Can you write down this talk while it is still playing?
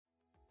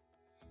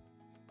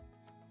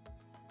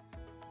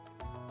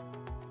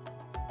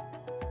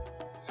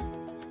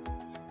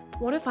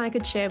What if I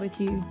could share with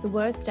you the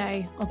worst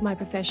day of my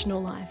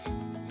professional life,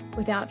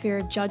 without fear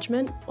of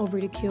judgment or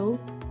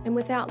ridicule, and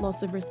without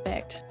loss of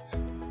respect?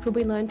 Could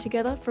we learn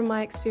together from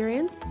my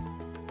experience?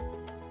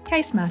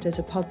 Case Matters,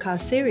 a podcast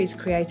series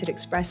created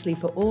expressly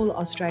for all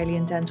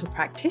Australian dental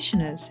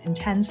practitioners,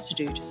 intends to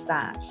do just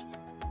that.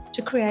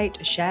 To create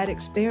a shared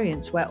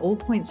experience where all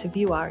points of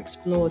view are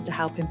explored to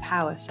help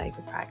empower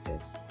safer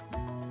practice.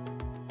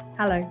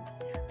 Hello,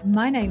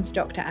 my name's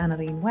Dr.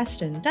 Annalene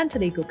Weston,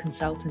 dental legal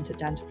consultant at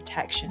Dental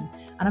Protection,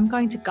 and I'm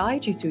going to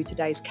guide you through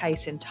today's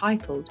case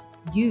entitled,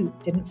 You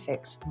Didn't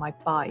Fix My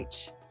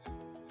Bite.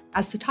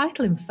 As the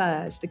title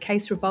infers, the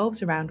case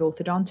revolves around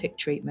orthodontic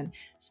treatment,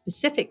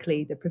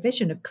 specifically the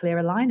provision of clear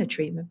aligner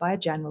treatment by a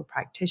general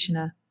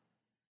practitioner.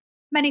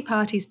 Many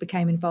parties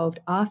became involved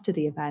after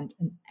the event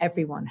and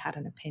everyone had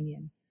an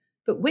opinion.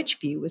 But which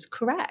view was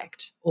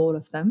correct? All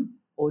of them,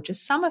 or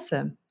just some of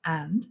them?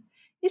 And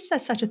is there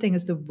such a thing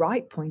as the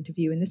right point of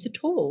view in this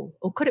at all?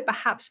 Or could it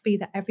perhaps be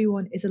that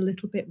everyone is a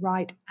little bit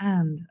right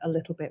and a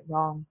little bit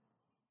wrong?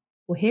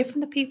 We'll hear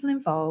from the people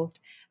involved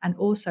and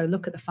also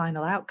look at the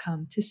final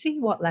outcome to see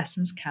what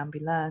lessons can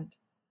be learned.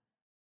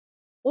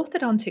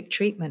 Orthodontic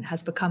treatment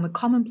has become a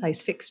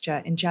commonplace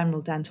fixture in general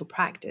dental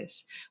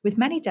practice, with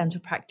many dental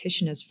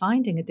practitioners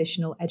finding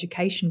additional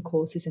education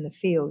courses in the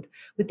field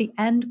with the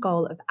end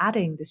goal of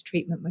adding this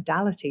treatment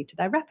modality to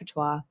their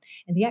repertoire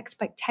in the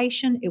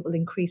expectation it will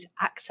increase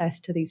access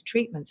to these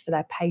treatments for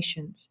their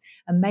patients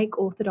and make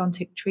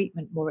orthodontic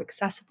treatment more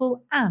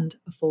accessible and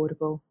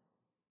affordable.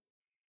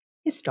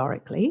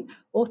 Historically,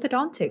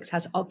 orthodontics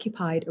has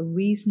occupied a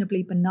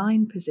reasonably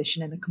benign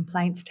position in the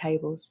complaints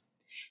tables.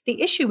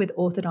 The issue with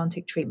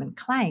orthodontic treatment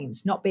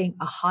claims not being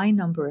a high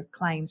number of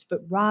claims, but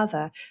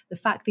rather the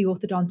fact the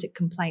orthodontic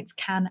complaints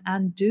can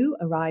and do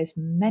arise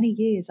many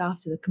years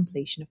after the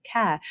completion of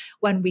care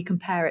when we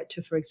compare it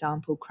to, for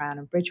example, crown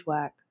and bridge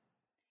work.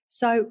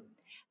 So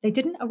they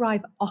didn't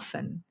arrive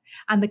often,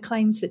 and the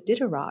claims that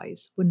did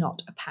arise were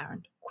not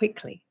apparent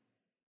quickly.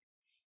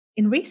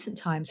 In recent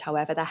times,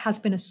 however, there has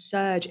been a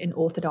surge in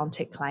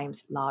orthodontic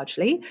claims,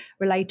 largely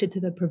related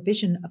to the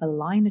provision of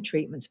aligner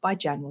treatments by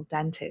general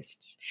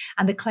dentists,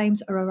 and the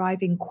claims are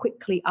arriving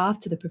quickly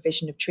after the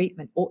provision of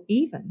treatment or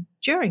even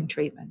during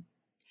treatment.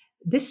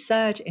 This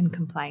surge in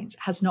complaints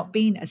has not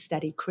been a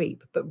steady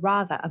creep, but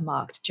rather a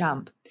marked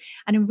jump.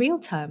 And in real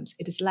terms,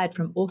 it has led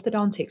from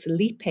orthodontics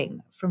leaping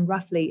from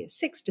roughly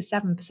 6 to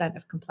 7%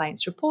 of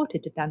complaints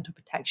reported to Dental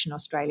Protection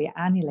Australia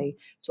annually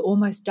to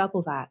almost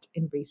double that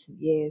in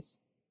recent years.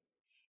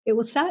 It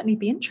will certainly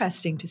be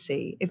interesting to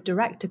see if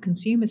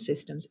direct-to-consumer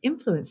systems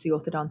influence the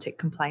orthodontic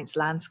complaints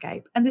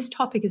landscape, and this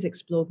topic is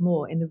explored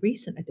more in the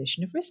recent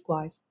edition of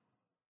Riskwise.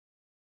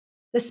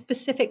 The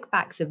specific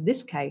facts of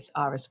this case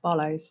are as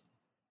follows.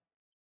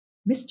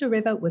 Mr.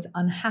 River was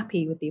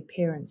unhappy with the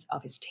appearance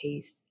of his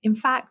teeth. In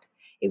fact,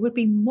 it would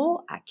be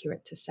more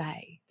accurate to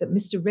say that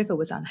Mr. River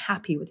was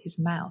unhappy with his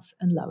mouth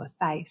and lower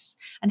face,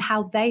 and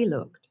how they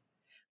looked.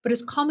 But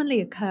as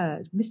commonly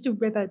occurred, Mr.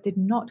 River did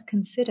not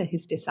consider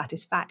his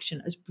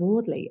dissatisfaction as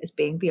broadly as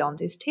being beyond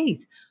his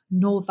teeth,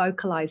 nor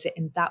vocalize it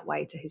in that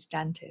way to his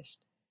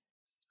dentist.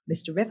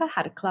 Mr. River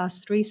had a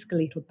Class 3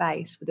 skeletal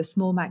base with a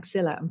small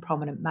maxilla and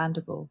prominent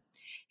mandible.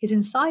 His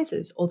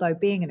incisors, although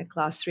being in a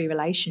Class 3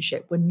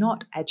 relationship, were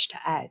not edge to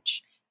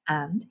edge,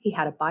 and he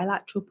had a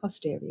bilateral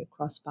posterior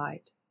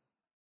crossbite.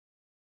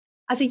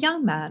 As a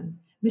young man,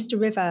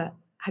 Mr. River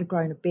had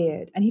grown a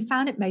beard, and he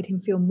found it made him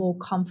feel more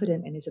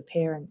confident in his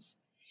appearance.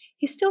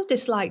 He still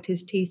disliked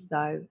his teeth,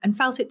 though, and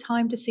felt it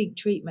time to seek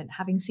treatment,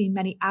 having seen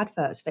many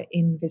adverts for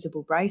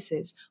invisible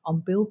braces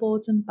on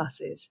billboards and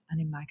buses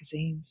and in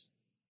magazines.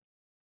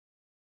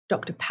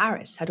 Dr.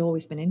 Paris had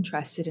always been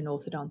interested in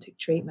orthodontic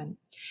treatment.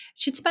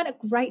 She'd spent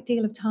a great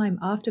deal of time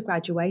after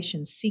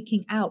graduation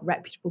seeking out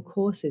reputable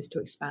courses to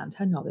expand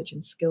her knowledge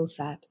and skill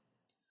set.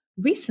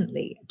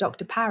 Recently,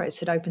 Dr. Paris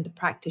had opened the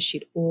practice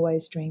she'd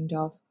always dreamed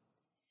of.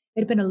 It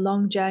had been a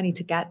long journey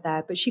to get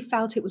there, but she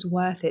felt it was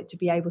worth it to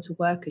be able to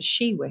work as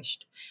she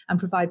wished and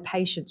provide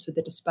patients with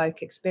the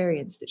bespoke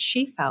experience that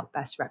she felt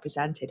best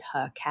represented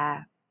her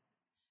care.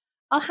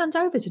 I'll hand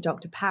over to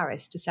Dr.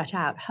 Paris to set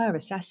out her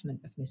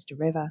assessment of Mr.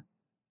 River.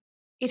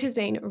 It has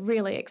been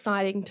really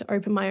exciting to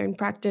open my own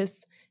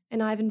practice,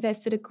 and I've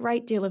invested a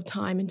great deal of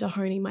time into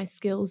honing my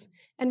skills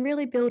and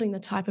really building the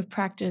type of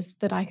practice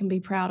that I can be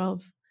proud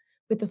of,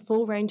 with the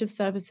full range of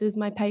services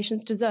my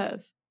patients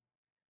deserve.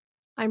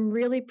 I'm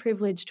really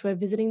privileged to have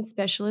visiting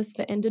specialists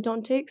for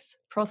endodontics,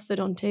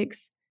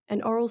 prosthodontics,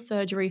 and oral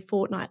surgery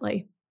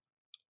fortnightly.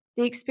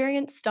 The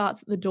experience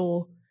starts at the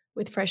door,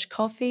 with fresh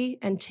coffee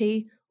and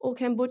tea or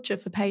kombucha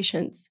for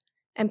patients,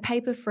 and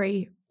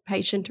paper-free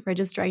patient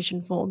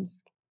registration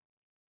forms.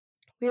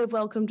 We have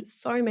welcomed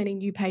so many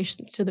new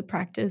patients to the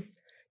practice,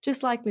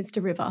 just like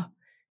Mr. River,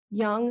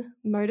 young,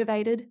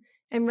 motivated,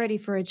 and ready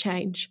for a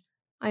change.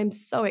 I am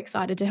so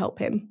excited to help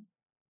him.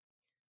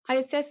 I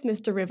assess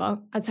Mr.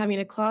 River as having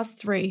a Class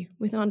 3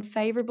 with an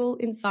unfavourable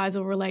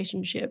incisal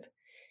relationship.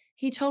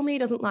 He told me he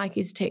doesn't like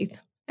his teeth,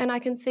 and I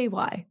can see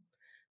why.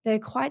 They're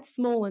quite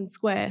small and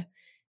square,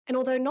 And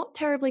although not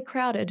terribly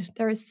crowded,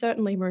 there is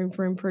certainly room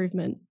for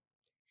improvement.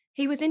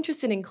 He was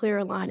interested in clear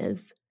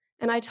aligners,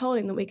 and I told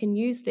him that we can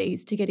use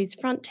these to get his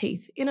front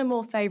teeth in a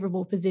more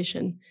favourable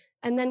position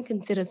and then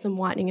consider some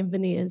whitening and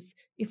veneers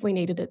if we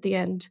needed at the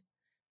end.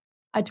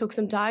 I took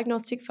some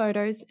diagnostic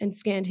photos and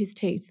scanned his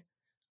teeth.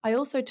 I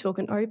also took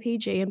an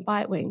OPG and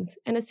bite wings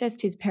and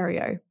assessed his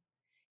perio.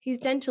 He's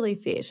dentally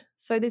fit,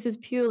 so this is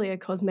purely a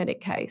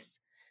cosmetic case.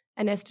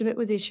 An estimate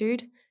was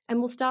issued, and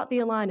we'll start the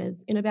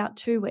aligners in about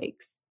 2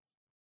 weeks.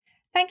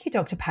 Thank you,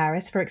 Dr.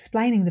 Paris, for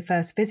explaining the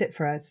first visit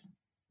for us.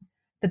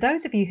 For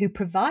those of you who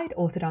provide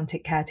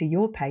orthodontic care to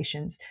your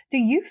patients, do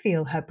you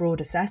feel her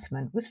broad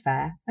assessment was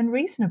fair and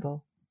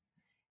reasonable?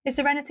 Is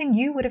there anything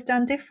you would have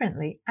done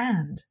differently,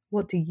 and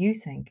what do you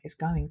think is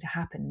going to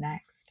happen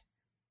next?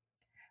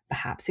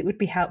 Perhaps it would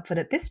be helpful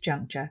at this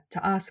juncture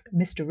to ask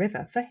Mr.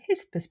 River for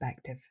his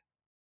perspective.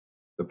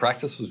 The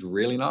practice was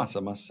really nice,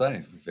 I must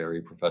say,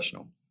 very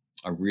professional.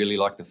 I really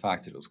liked the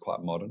fact that it was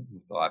quite modern,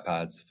 with the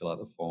iPads to fill out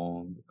the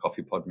form, the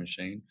coffee pod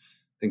machine,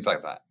 things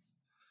like that.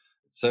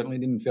 It certainly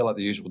didn't feel like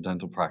the usual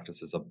dental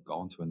practices I've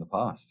gone to in the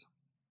past.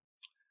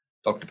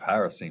 Dr.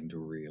 Paris seemed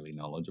really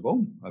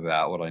knowledgeable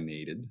about what I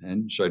needed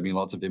and showed me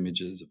lots of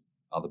images of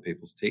other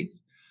people's teeth,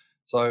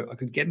 so I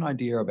could get an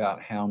idea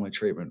about how my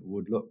treatment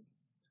would look.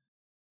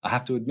 I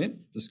have to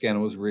admit, the scanner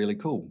was really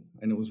cool,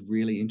 and it was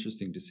really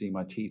interesting to see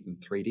my teeth in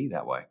 3D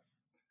that way.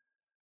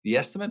 The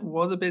estimate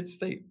was a bit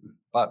steep,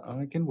 but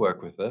I can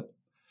work with it,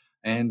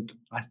 and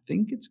I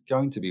think it's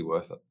going to be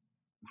worth it.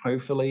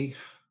 Hopefully,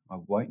 I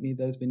won't need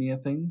those veneer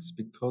things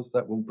because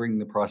that will bring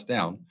the price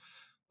down,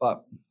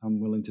 but I'm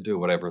willing to do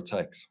whatever it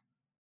takes.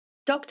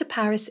 Dr.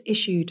 Paris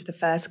issued the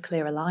first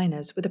clear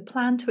aligners with a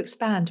plan to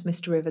expand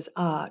Mr. River's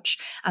arch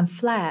and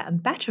flare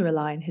and better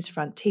align his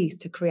front teeth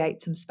to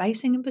create some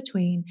spacing in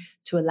between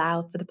to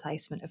allow for the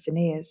placement of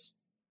veneers.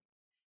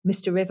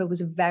 Mr. River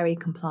was very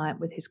compliant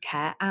with his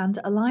care and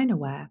aligner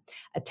wear,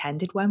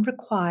 attended when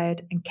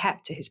required, and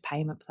kept to his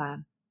payment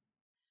plan.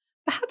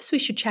 Perhaps we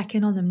should check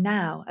in on them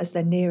now as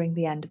they're nearing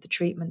the end of the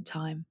treatment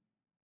time.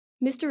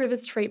 Mr.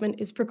 River's treatment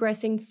is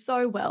progressing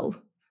so well.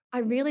 I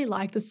really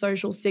like the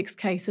social 6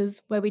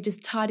 cases where we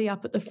just tidy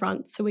up at the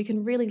front so we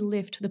can really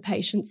lift the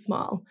patient's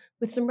smile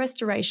with some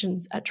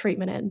restorations at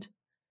treatment end.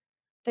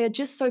 They are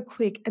just so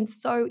quick and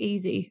so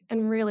easy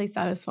and really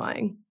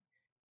satisfying.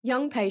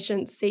 Young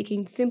patients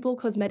seeking simple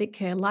cosmetic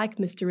care like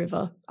Mr.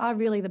 River are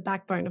really the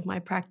backbone of my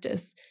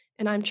practice,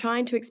 and I'm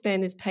trying to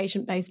expand this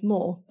patient base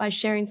more by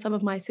sharing some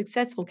of my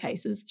successful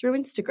cases through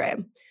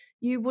Instagram.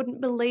 You wouldn't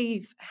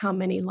believe how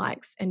many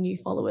likes and new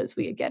followers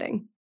we are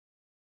getting.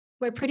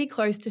 We're pretty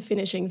close to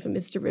finishing for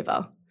Mr.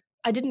 River.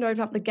 I didn't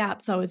open up the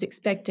gaps I was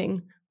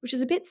expecting, which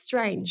is a bit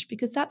strange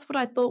because that's what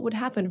I thought would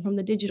happen from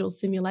the digital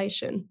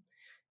simulation.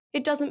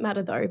 It doesn't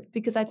matter though,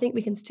 because I think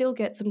we can still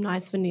get some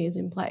nice veneers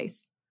in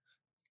place.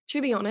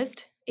 To be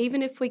honest,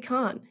 even if we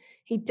can't,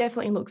 he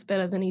definitely looks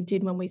better than he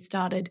did when we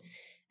started,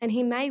 and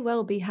he may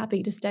well be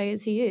happy to stay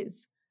as he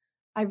is.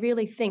 I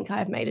really think I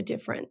have made a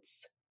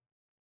difference.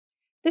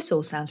 This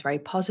all sounds very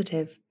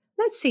positive.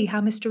 Let's see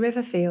how Mr.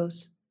 River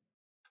feels.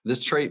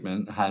 This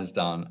treatment has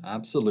done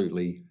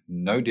absolutely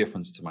no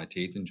difference to my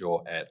teeth and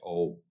jaw at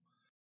all.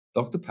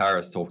 Dr.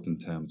 Paris talked in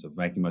terms of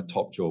making my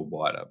top jaw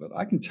wider, but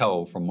I can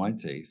tell from my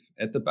teeth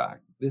at the back,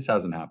 this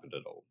hasn't happened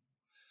at all.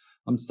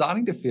 I'm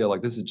starting to feel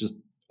like this is just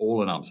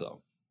all an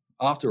upsell.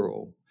 After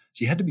all,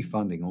 she had to be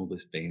funding all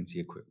this fancy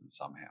equipment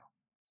somehow.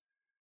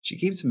 She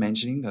keeps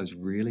mentioning those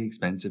really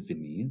expensive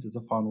veneers as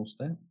a final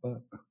step,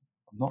 but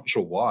I'm not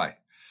sure why.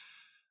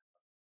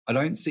 I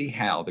don't see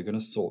how they're going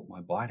to sort my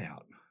bite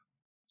out.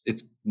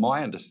 It's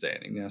my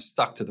understanding they're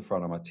stuck to the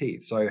front of my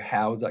teeth, so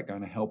how is that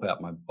going to help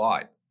out my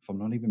bite if I'm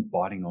not even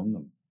biting on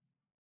them?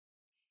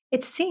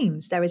 It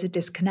seems there is a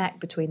disconnect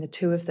between the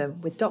two of them,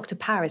 with Dr.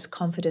 Paris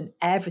confident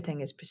everything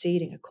is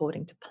proceeding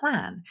according to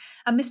plan,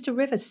 and Mr.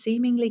 River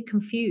seemingly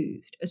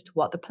confused as to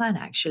what the plan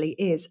actually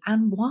is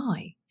and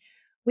why.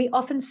 We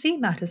often see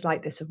matters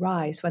like this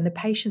arise when the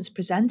patient's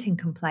presenting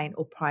complaint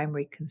or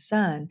primary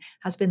concern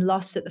has been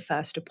lost at the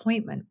first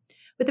appointment,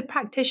 with the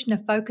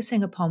practitioner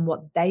focusing upon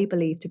what they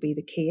believe to be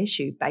the key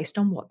issue based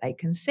on what they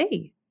can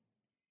see.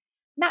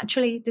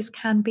 Naturally, this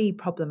can be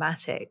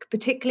problematic,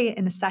 particularly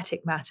in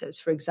aesthetic matters.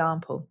 For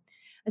example,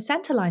 a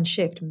centerline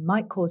shift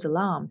might cause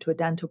alarm to a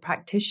dental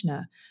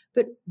practitioner,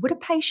 but would a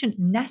patient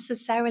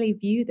necessarily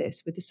view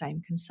this with the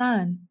same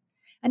concern?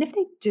 And if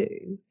they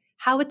do,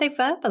 how would they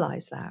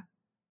verbalize that?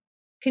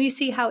 Can you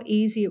see how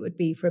easy it would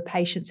be for a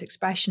patient's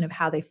expression of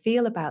how they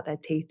feel about their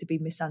teeth to be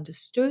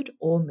misunderstood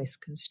or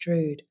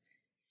misconstrued?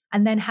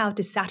 And then how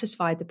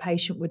dissatisfied the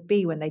patient would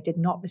be when they did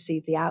not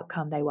receive the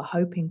outcome they were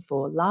hoping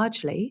for,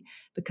 largely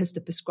because the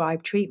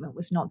prescribed treatment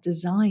was not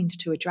designed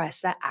to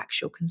address their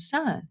actual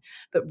concern,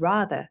 but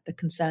rather the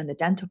concern the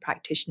dental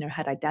practitioner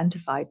had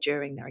identified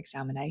during their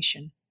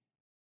examination.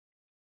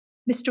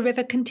 Mr.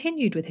 River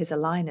continued with his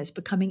aligners,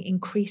 becoming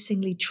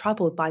increasingly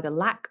troubled by the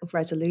lack of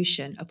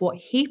resolution of what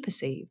he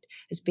perceived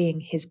as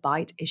being his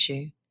bite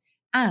issue,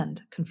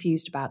 and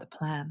confused about the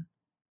plan.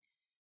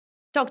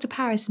 Dr.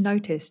 Paris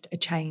noticed a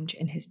change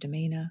in his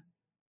demeanour.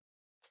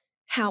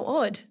 How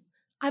odd.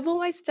 I've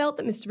always felt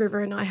that Mr. River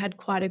and I had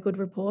quite a good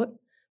rapport,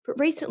 but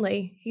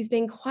recently he's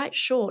been quite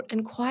short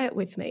and quiet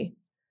with me.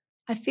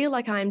 I feel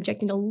like I am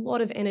injecting a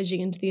lot of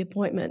energy into the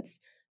appointments,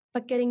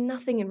 but getting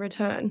nothing in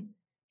return.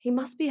 He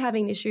must be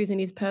having issues in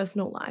his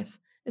personal life,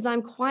 as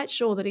I'm quite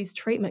sure that his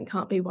treatment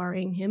can't be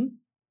worrying him.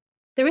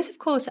 There is, of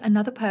course,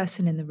 another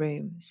person in the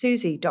room,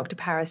 Susie, Dr.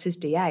 Paris's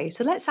DA,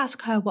 so let's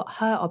ask her what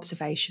her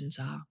observations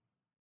are.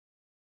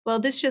 Well,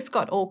 this just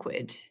got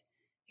awkward.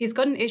 He's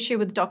got an issue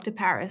with Dr.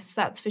 Paris,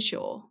 that's for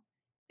sure.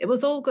 It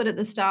was all good at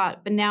the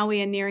start, but now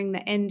we are nearing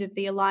the end of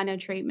the aligner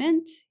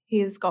treatment. He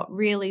has got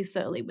really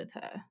surly with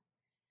her.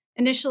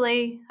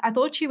 Initially, I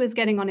thought she was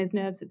getting on his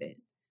nerves a bit.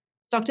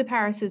 Dr.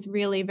 Paris is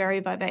really very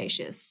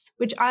vivacious,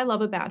 which I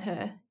love about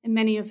her, and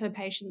many of her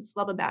patients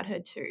love about her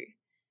too.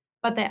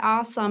 But there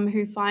are some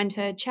who find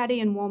her chatty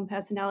and warm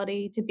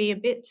personality to be a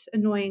bit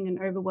annoying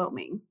and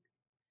overwhelming.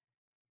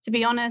 To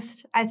be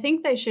honest, I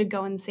think they should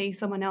go and see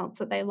someone else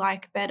that they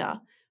like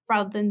better,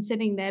 rather than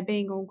sitting there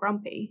being all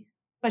grumpy.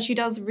 But she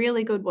does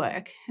really good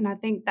work, and I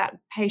think that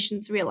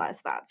patients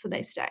realise that, so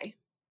they stay.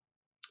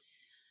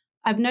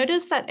 I've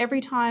noticed that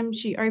every time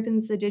she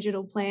opens the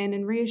digital plan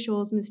and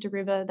reassures Mr.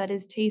 River that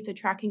his teeth are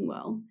tracking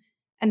well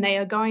and they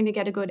are going to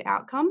get a good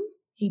outcome,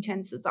 he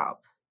tenses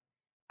up.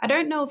 I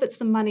don't know if it's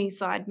the money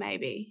side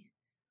maybe,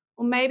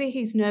 or maybe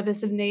he's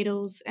nervous of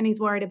needles and he's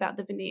worried about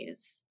the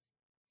veneers.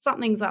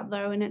 Something's up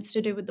though, and it's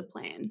to do with the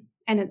plan,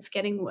 and it's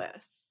getting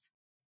worse.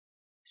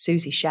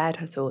 Susie shared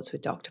her thoughts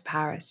with Dr.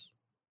 Paris.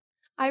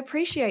 I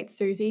appreciate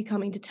Susie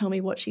coming to tell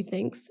me what she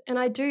thinks, and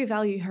I do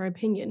value her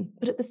opinion,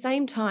 but at the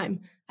same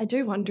time, I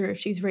do wonder if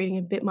she's reading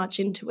a bit much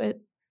into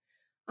it.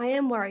 I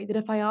am worried that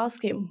if I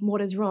ask him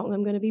what is wrong,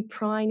 I'm going to be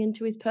prying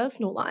into his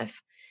personal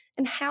life.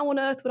 And how on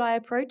earth would I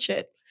approach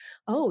it?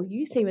 Oh,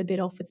 you seem a bit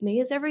off with me.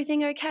 Is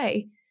everything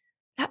okay?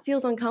 That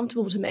feels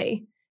uncomfortable to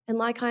me, and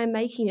like I am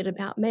making it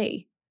about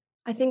me.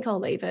 I think I'll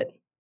leave it.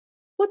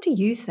 What do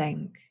you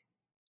think?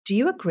 Do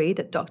you agree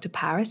that Dr.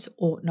 Paris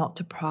ought not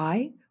to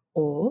pry?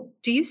 Or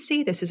do you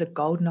see this as a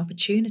golden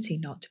opportunity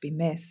not to be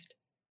missed?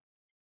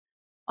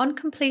 On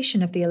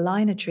completion of the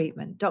aligner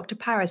treatment, Dr.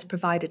 Paris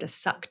provided a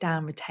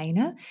suck-down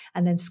retainer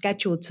and then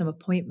scheduled some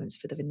appointments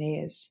for the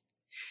veneers.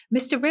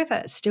 Mr.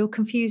 River is still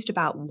confused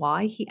about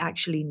why he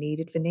actually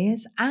needed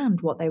veneers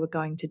and what they were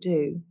going to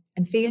do,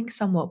 and feeling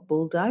somewhat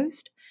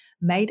bulldozed,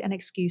 made an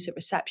excuse at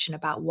reception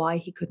about why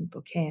he couldn't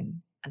book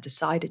in and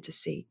decided to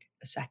seek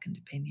a second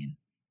opinion.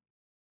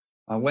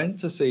 I went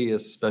to see a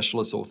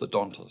specialist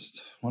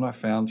orthodontist, one I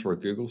found through a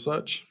Google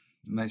search,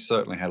 and they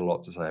certainly had a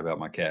lot to say about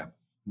my care.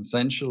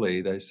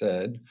 Essentially, they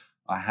said,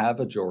 I have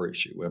a jaw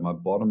issue where my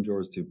bottom jaw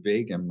is too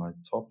big and my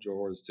top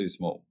jaw is too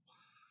small.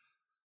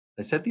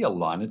 They said the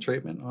aligner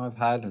treatment I've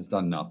had has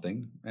done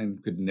nothing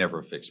and could never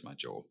have fixed my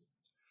jaw.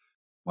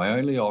 My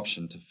only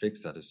option to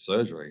fix that is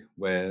surgery,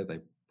 where they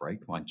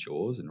break my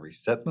jaws and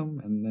reset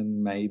them and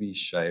then maybe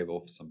shave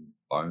off some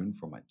bone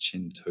from my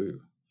chin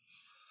too.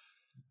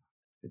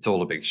 It's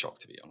all a big shock,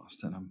 to be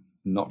honest, and I'm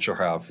not sure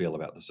how I feel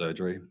about the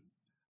surgery,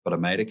 but I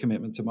made a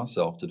commitment to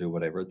myself to do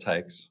whatever it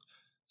takes,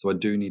 so I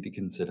do need to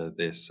consider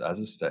this as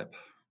a step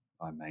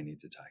I may need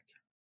to take.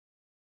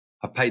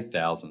 I've paid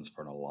thousands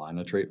for an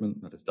aligner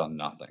treatment that has done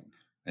nothing,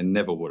 and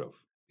never would have.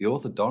 The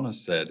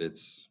orthodontist said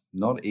it's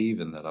not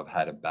even that I've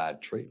had a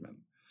bad treatment.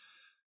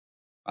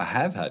 I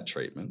have had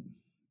treatment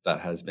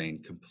that has been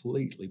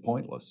completely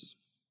pointless.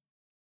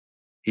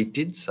 He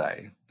did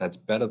say that's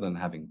better than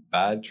having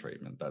bad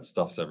treatment that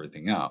stuffs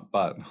everything up,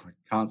 but I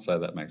can't say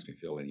that makes me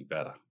feel any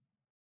better.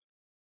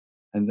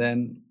 And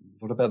then,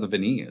 what about the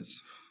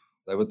veneers?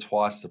 They were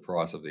twice the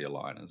price of the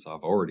aligners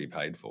I've already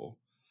paid for.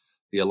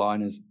 The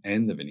aligners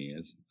and the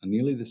veneers are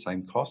nearly the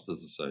same cost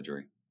as the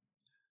surgery.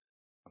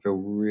 I feel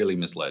really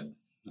misled.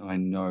 I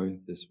know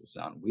this will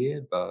sound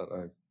weird, but I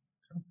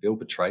kind of feel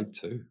betrayed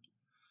too.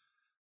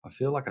 I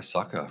feel like a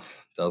sucker,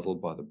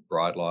 dazzled by the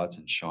bright lights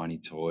and shiny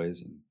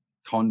toys and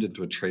conned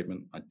into a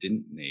treatment I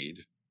didn't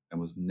need and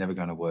was never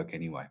going to work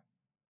anyway.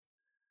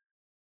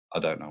 I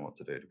don't know what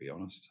to do, to be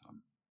honest.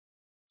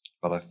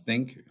 But I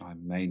think I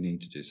may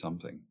need to do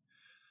something.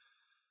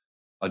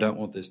 I don't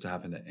want this to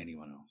happen to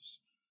anyone else.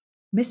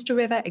 Mr.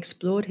 River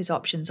explored his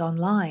options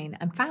online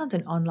and found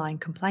an online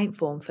complaint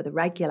form for the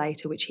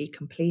regulator which he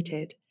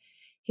completed.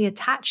 He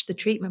attached the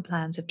treatment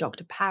plans of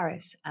Dr.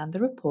 Paris and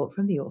the report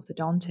from the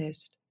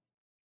orthodontist.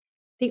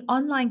 The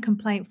online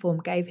complaint form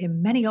gave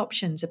him many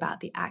options about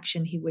the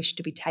action he wished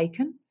to be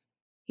taken.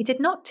 He did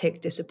not tick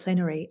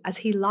disciplinary, as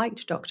he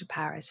liked Dr.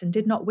 Paris and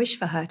did not wish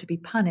for her to be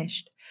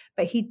punished,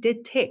 but he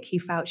did tick he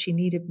felt she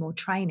needed more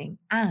training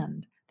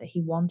and that he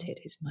wanted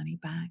his money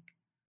back.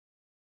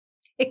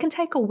 It can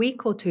take a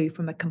week or two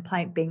from a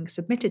complaint being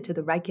submitted to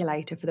the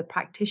regulator for the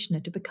practitioner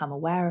to become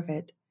aware of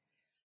it.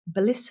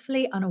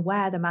 Blissfully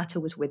unaware the matter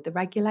was with the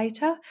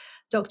regulator,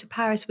 Dr.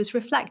 Paris was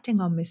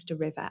reflecting on Mr.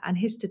 River and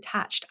his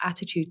detached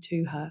attitude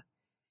to her.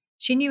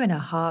 She knew in her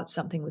heart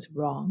something was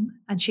wrong,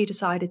 and she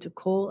decided to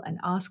call and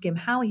ask him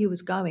how he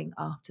was going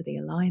after the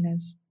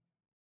aligners.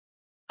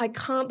 I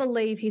can't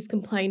believe he's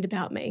complained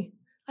about me.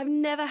 I've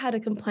never had a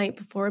complaint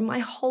before in my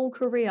whole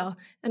career,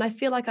 and I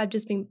feel like I've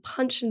just been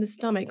punched in the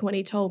stomach when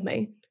he told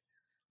me.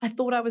 I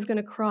thought I was going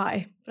to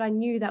cry, but I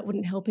knew that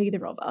wouldn't help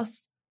either of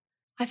us.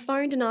 I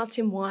phoned and asked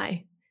him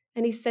why,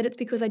 and he said it's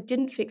because I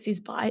didn't fix his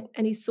bite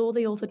and he saw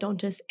the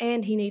orthodontist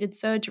and he needed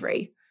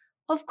surgery.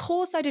 Of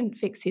course I didn't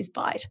fix his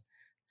bite.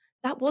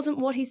 That wasn't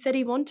what he said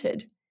he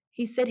wanted.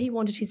 He said he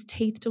wanted his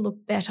teeth to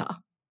look better.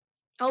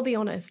 I'll be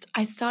honest,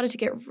 I started to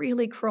get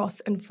really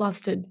cross and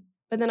flustered,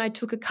 but then I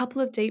took a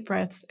couple of deep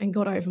breaths and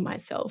got over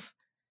myself.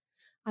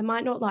 I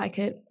might not like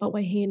it, but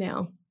we're here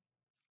now.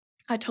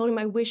 I told him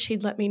I wish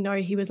he'd let me know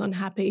he was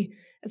unhappy,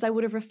 as I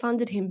would have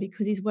refunded him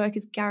because his work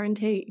is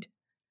guaranteed.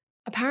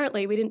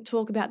 Apparently, we didn't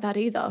talk about that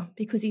either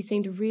because he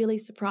seemed really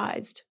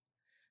surprised.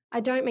 I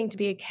don't mean to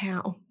be a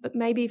cow, but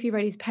maybe if he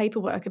read his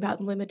paperwork about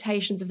the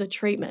limitations of the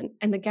treatment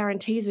and the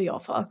guarantees we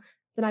offer,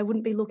 then I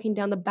wouldn't be looking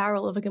down the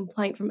barrel of a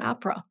complaint from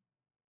APRA.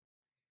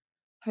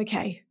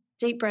 Okay,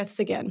 deep breaths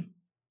again.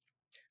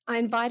 I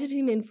invited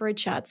him in for a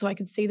chat so I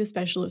could see the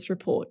specialist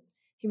report.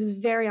 He was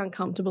very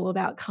uncomfortable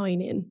about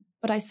coming in,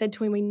 but I said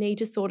to him we need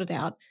to sort it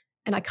out,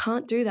 and I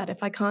can't do that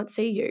if I can't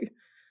see you.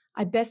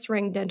 I best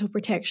rang Dental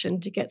Protection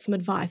to get some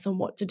advice on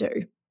what to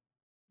do.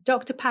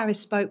 Dr. Paris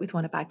spoke with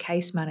one of our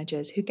case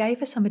managers who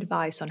gave her some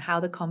advice on how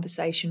the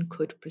conversation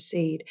could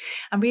proceed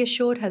and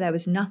reassured her there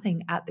was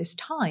nothing at this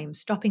time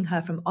stopping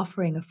her from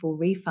offering a full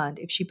refund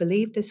if she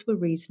believed this were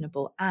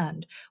reasonable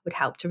and would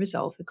help to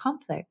resolve the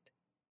conflict.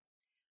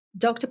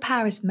 Dr.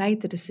 Paris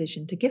made the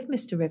decision to give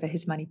Mr. River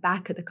his money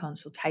back at the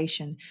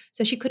consultation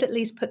so she could at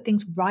least put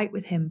things right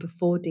with him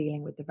before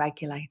dealing with the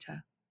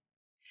regulator.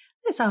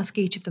 Let's ask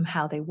each of them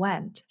how they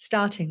went,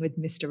 starting with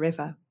Mr.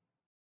 River.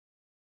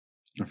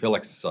 I feel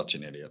like such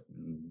an idiot,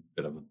 and a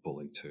bit of a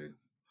bully too.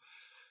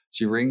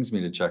 She rings me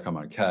to check I'm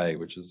okay,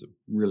 which is a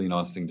really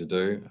nice thing to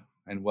do.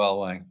 And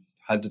well, I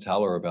had to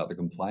tell her about the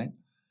complaint,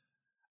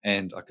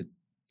 and I could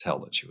tell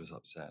that she was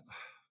upset.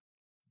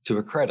 To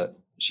her credit,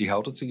 she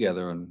held it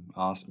together and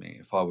asked me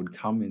if I would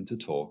come in to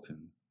talk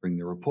and bring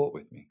the report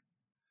with me.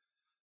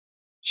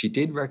 She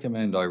did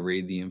recommend I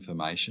read the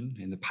information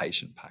in the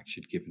patient pack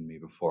she'd given me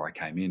before I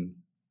came in,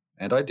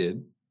 and I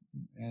did.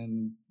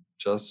 And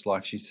just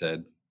like she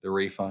said, the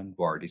refund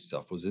warranty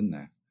stuff was in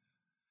there.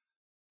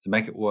 To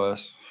make it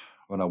worse,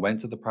 when I went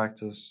to the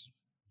practice,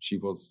 she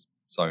was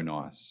so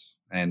nice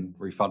and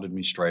refunded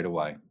me straight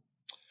away.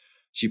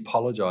 She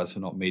apologised for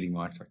not meeting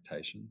my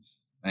expectations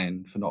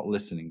and for not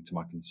listening to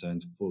my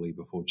concerns fully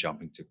before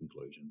jumping to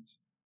conclusions.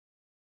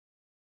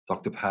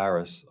 Dr.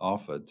 Paris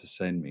offered to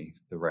send me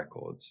the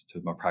records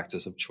to my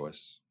practice of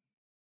choice.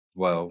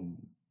 Well,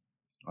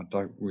 I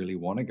don't really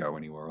want to go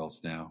anywhere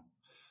else now.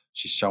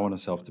 She's shown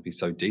herself to be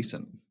so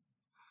decent.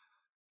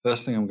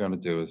 First thing I'm going to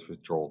do is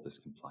withdraw this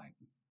complaint.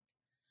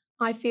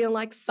 I feel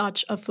like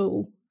such a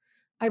fool.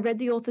 I read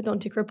the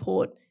orthodontic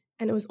report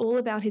and it was all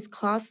about his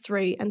class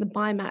 3 and the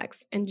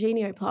Bimax and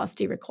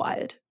genioplasty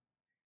required.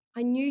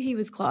 I knew he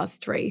was class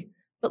 3,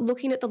 but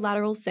looking at the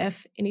lateral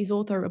ceph in his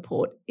ortho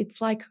report, it's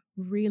like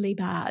really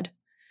bad.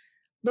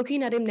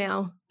 Looking at him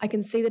now, I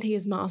can see that he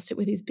is masked it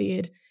with his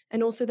beard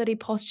and also that he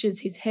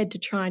postures his head to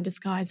try and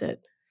disguise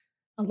it.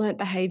 A learnt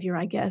behaviour,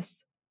 I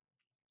guess.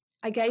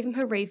 I gave him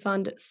her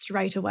refund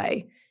straight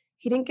away.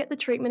 He didn't get the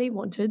treatment he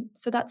wanted,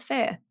 so that's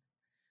fair.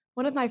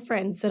 One of my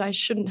friends said I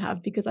shouldn't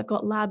have because I've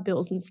got lab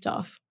bills and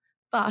stuff,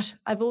 but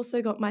I've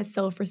also got my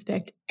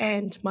self-respect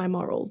and my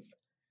morals.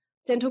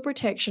 Dental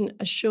Protection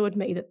assured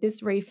me that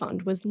this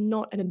refund was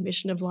not an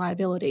admission of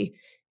liability,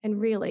 and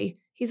really,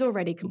 he's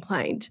already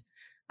complained.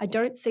 I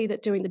don't see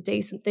that doing the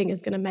decent thing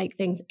is going to make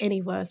things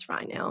any worse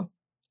right now.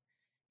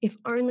 If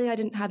only I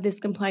didn't have this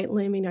complaint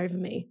looming over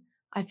me.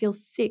 I feel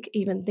sick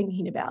even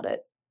thinking about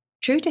it.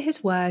 True to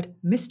his word,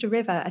 Mr.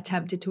 River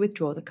attempted to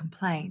withdraw the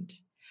complaint.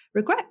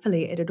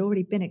 Regretfully, it had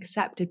already been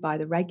accepted by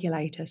the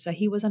regulator, so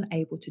he was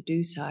unable to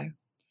do so.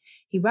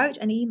 He wrote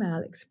an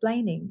email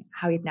explaining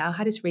how he'd now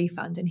had his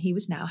refund and he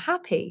was now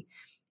happy.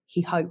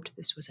 He hoped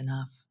this was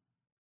enough.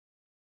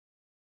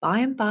 By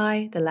and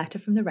by, the letter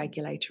from the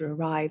regulator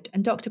arrived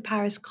and Dr.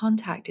 Paris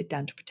contacted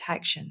Dental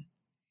Protection.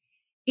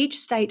 Each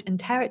state and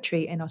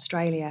territory in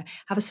Australia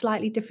have a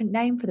slightly different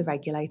name for the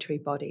regulatory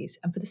bodies,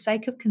 and for the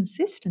sake of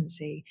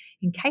consistency,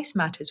 in case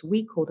matters,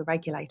 we call the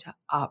regulator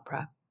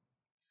APRA.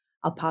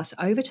 I'll pass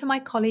over to my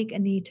colleague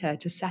Anita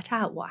to set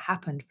out what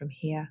happened from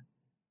here.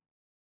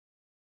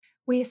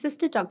 We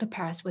assisted Dr.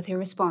 Paris with her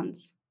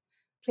response.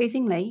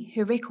 Pleasingly,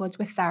 her records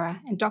were thorough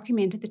and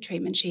documented the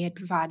treatment she had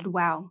provided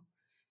well.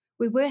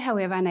 We were,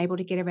 however, unable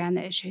to get around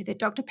the issue that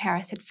Dr.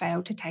 Paris had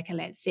failed to take a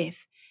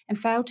LAT-CEF and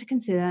failed to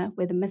consider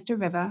whether Mr.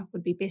 River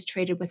would be best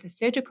treated with a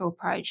surgical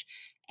approach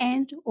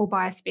and or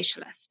by a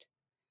specialist.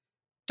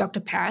 Dr.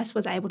 Paris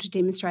was able to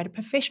demonstrate a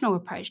professional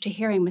approach to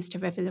hearing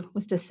Mr. River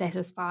was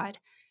dissatisfied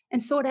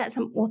and sought out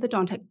some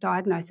orthodontic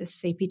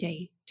diagnosis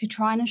CPD to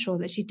try and ensure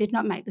that she did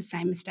not make the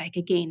same mistake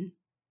again.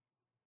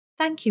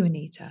 Thank you,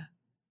 Anita.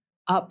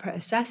 APRA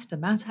assessed the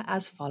matter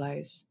as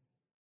follows.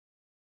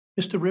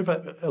 Mr.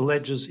 River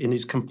alleges in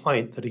his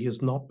complaint that he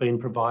has not been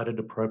provided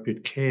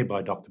appropriate care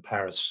by Dr.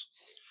 Paris.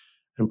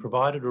 and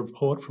provided a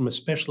report from a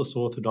specialist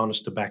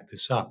orthodontist to back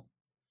this up.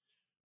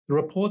 The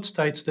report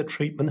states that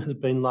treatment has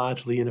been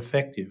largely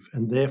ineffective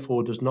and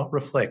therefore does not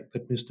reflect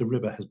that Mr.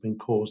 River has been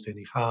caused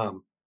any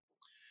harm.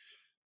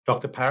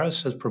 Dr.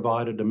 Paris has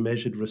provided a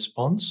measured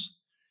response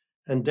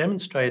and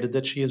demonstrated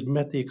that she has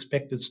met the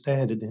expected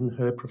standard in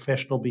her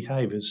professional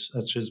behaviours,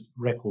 such as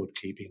record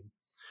keeping,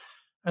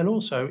 and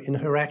also in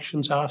her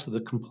actions after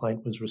the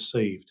complaint was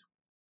received.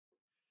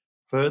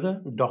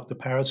 Further, Dr.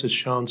 Paris has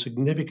shown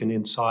significant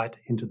insight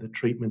into the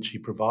treatment she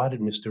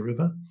provided Mr.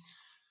 River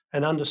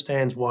and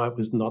understands why it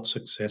was not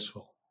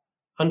successful.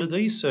 Under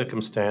these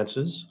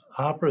circumstances,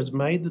 AHPRA has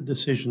made the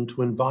decision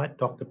to invite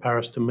Dr.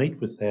 Paris to meet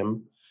with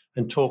them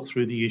and talk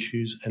through the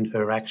issues and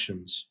her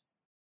actions.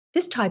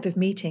 This type of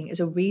meeting is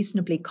a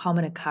reasonably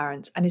common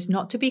occurrence and is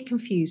not to be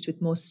confused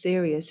with more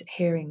serious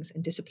hearings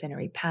and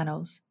disciplinary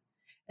panels.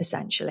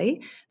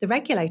 Essentially, the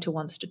regulator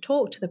wants to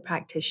talk to the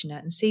practitioner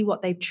and see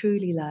what they've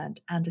truly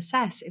learned and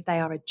assess if they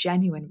are a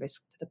genuine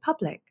risk to the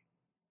public.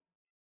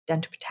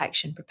 Dental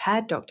Protection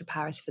prepared Dr.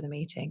 Paris for the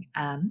meeting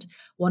and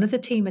one of the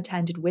team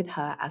attended with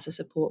her as a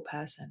support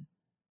person.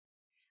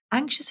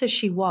 Anxious as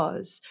she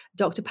was,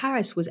 Dr.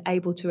 Paris was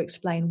able to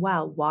explain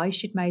well why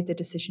she'd made the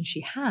decision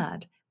she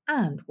had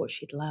and what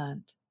she'd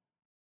learned.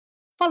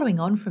 Following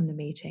on from the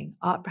meeting,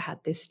 AHPRA had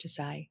this to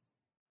say.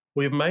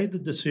 We have made the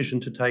decision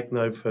to take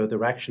no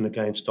further action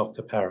against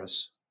Dr.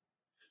 Paris.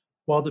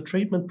 While the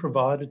treatment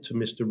provided to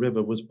Mr.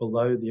 River was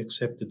below the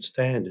accepted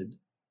standard,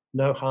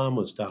 no harm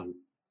was done.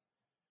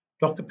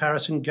 Dr.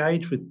 Paris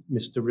engaged with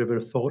Mr.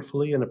 River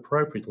thoughtfully and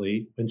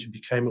appropriately when she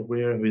became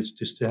aware of his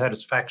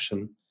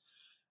dissatisfaction,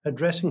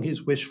 addressing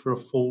his wish for a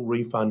full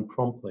refund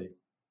promptly.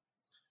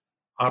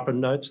 AHPRA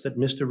notes that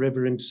Mr.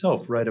 River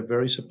himself wrote a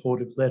very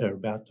supportive letter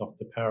about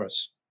Dr.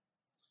 Paris.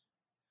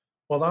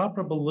 While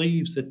AHPRA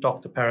believes that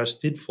Dr. Paris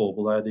did fall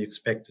below the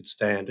expected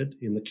standard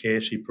in the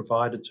care she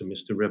provided to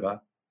Mr.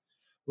 River,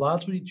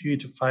 largely due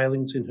to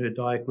failings in her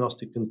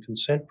diagnostic and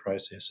consent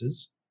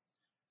processes,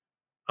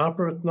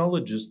 AHPRA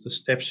acknowledges the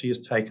steps she has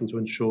taken to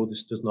ensure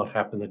this does not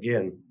happen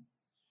again.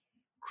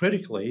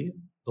 Critically,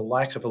 the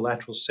lack of a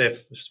lateral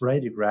cephalus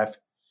radiograph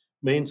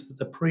means that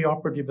the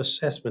preoperative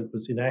assessment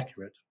was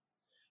inaccurate,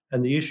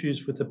 and the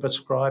issues with the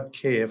prescribed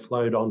care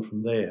flowed on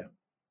from there.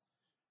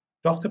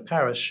 Dr.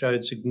 Paris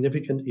showed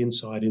significant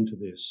insight into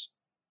this.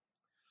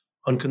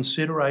 On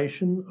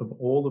consideration of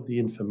all of the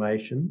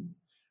information,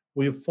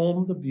 we have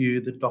formed the view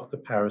that Dr.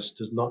 Paris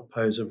does not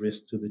pose a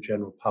risk to the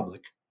general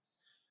public,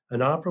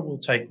 and AHPRA will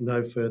take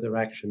no further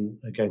action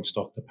against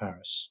Dr.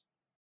 Paris.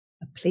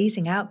 A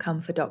pleasing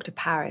outcome for Dr.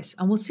 Paris,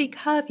 and we'll seek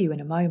her view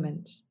in a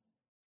moment.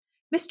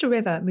 Mr.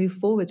 River moved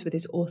forwards with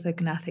his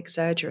orthognathic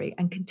surgery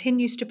and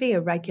continues to be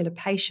a regular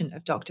patient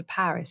of Dr.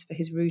 Paris for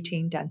his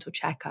routine dental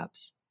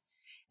checkups.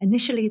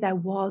 Initially, there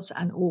was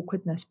an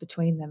awkwardness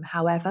between them.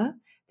 However,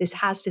 this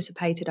has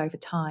dissipated over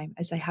time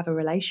as they have a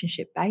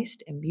relationship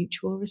based in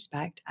mutual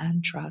respect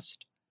and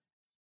trust.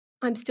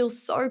 I'm still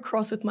so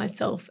cross with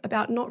myself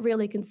about not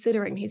really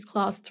considering his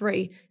class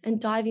 3 and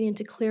diving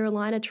into clear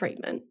aligner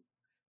treatment.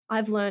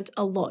 I've learnt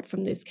a lot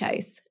from this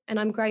case, and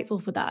I'm grateful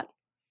for that.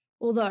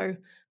 Although,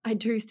 I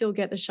do still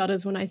get the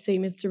shudders when I see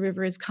Mr.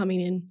 River is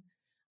coming in.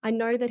 I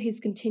know that his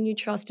continued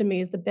trust in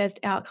me is the best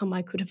outcome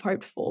I could have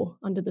hoped for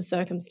under the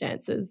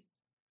circumstances.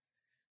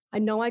 I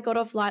know I got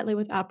off lightly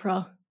with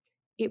AHPRA.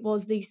 It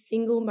was the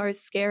single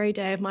most scary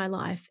day of my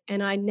life,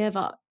 and I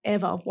never,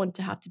 ever want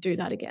to have to do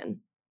that again.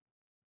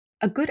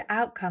 A good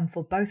outcome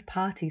for both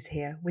parties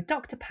here, with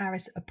Dr.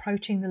 Paris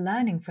approaching the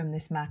learning from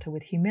this matter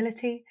with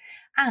humility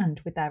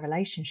and with their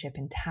relationship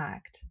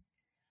intact.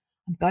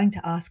 I'm going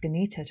to ask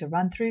Anita to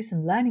run through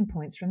some learning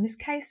points from this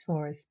case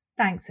for us.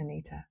 Thanks,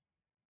 Anita.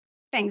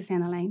 Thanks,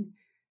 Annalene.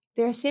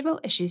 There are several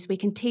issues we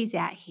can tease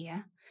out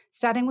here,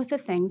 starting with the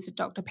things that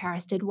Dr.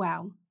 Paris did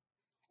well.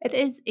 It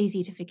is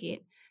easy to forget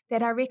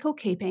that our record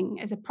keeping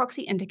is a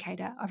proxy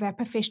indicator of our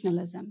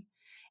professionalism,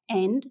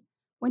 and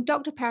when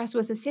Dr. Paris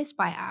was assessed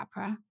by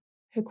AHPRA,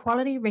 her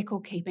quality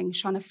record keeping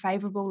shone a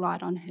favourable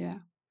light on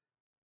her.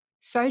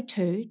 So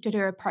too did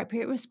her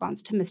appropriate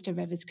response to Mr.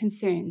 River's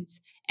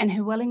concerns and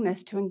her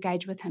willingness to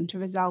engage with him to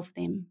resolve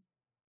them.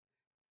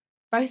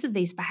 Both of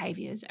these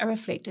behaviours are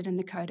reflected in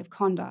the Code of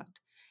Conduct,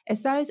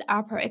 as those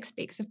AHPRA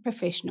expects of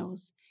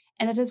professionals,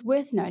 and it is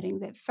worth noting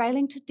that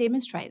failing to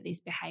demonstrate these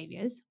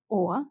behaviours,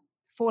 or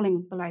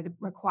falling below the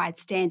required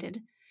standard,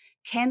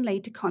 can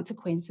lead to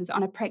consequences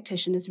on a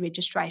practitioner's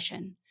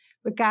registration,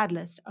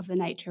 regardless of the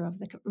nature of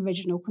the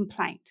original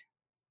complaint.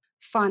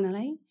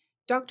 Finally,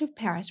 Dr.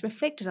 Paris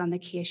reflected on the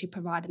care she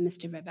provided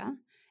Mr. River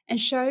and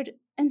showed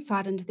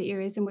insight into the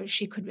areas in which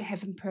she could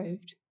have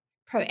improved,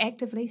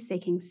 proactively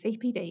seeking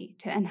CPD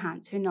to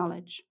enhance her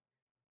knowledge.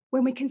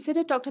 When we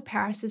consider Dr.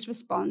 Paris's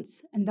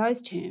response in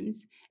those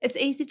terms, it's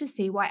easy to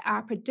see why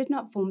AHPRA did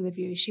not form the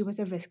view she was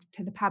a risk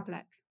to the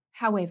public.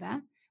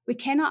 However, we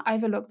cannot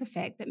overlook the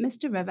fact that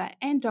Mr. River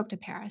and Dr.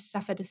 Paris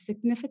suffered a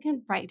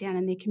significant breakdown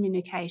in their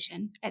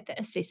communication at the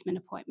assessment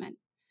appointment,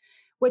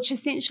 which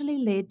essentially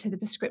led to the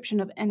prescription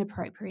of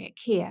inappropriate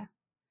care.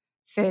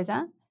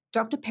 Further,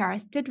 Dr.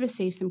 Paris did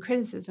receive some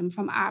criticism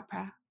from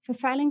AHPRA for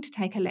failing to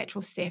take a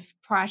lateral ceph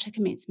prior to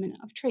commencement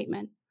of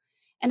treatment,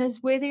 and it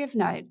is worthy of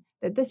note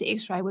that this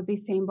X-ray would be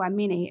seen by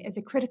many as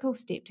a critical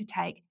step to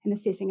take in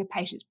assessing a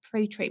patient's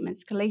pre-treatment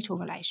skeletal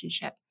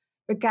relationship,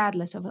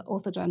 regardless of the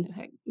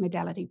orthodontic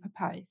modality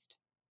proposed.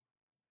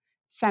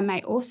 Some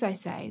may also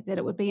say that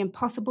it would be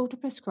impossible to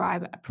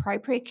prescribe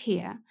appropriate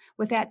care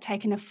without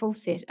taking a full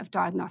set of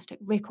diagnostic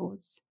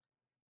records.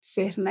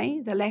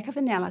 Certainly, the lack of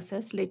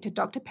analysis led to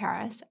Dr.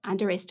 Paris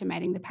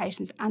underestimating the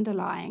patient's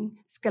underlying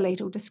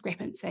skeletal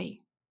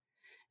discrepancy.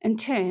 In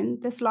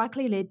turn, this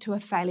likely led to a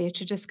failure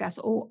to discuss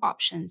all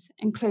options,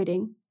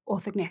 including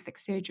orthognathic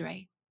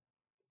surgery.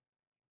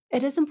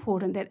 It is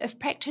important that if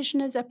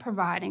practitioners are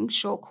providing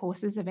short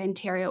courses of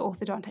anterior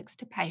orthodontics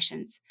to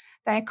patients,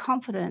 they are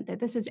confident that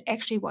this is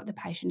actually what the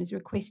patient is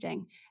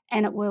requesting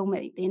and it will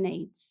meet their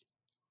needs.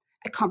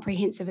 A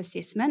comprehensive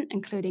assessment,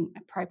 including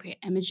appropriate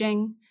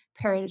imaging,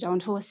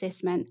 periodontal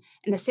assessment,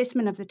 and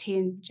assessment of the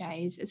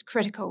TMJs is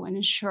critical in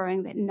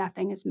ensuring that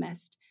nothing is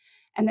missed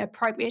and the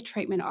appropriate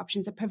treatment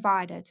options are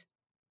provided.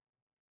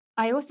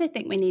 I also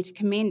think we need to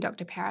commend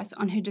Dr. Paris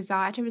on her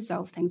desire to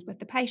resolve things with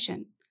the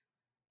patient.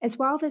 As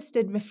while this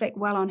did reflect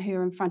well on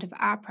her in front of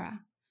AHPRA,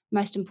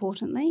 most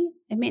importantly,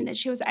 it meant that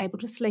she was able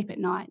to sleep at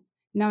night,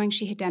 knowing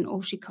she had done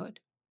all she could.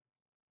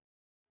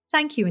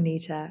 Thank you,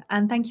 Anita,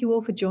 and thank you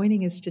all for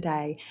joining us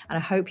today, and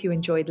I hope you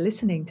enjoyed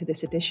listening to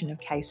this edition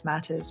of Case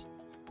Matters.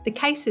 The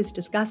cases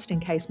discussed in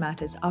Case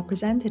Matters are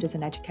presented as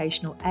an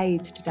educational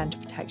aid to Dental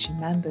Protection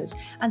members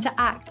and to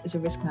act as a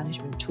risk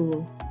management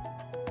tool.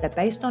 They're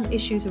based on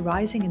issues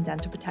arising in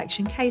dental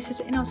protection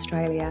cases in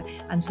Australia,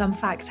 and some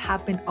facts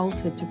have been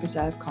altered to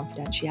preserve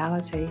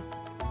confidentiality.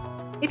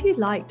 If you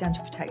like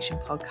Dental Protection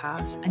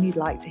podcasts and you'd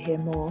like to hear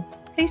more,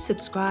 please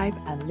subscribe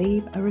and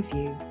leave a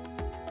review.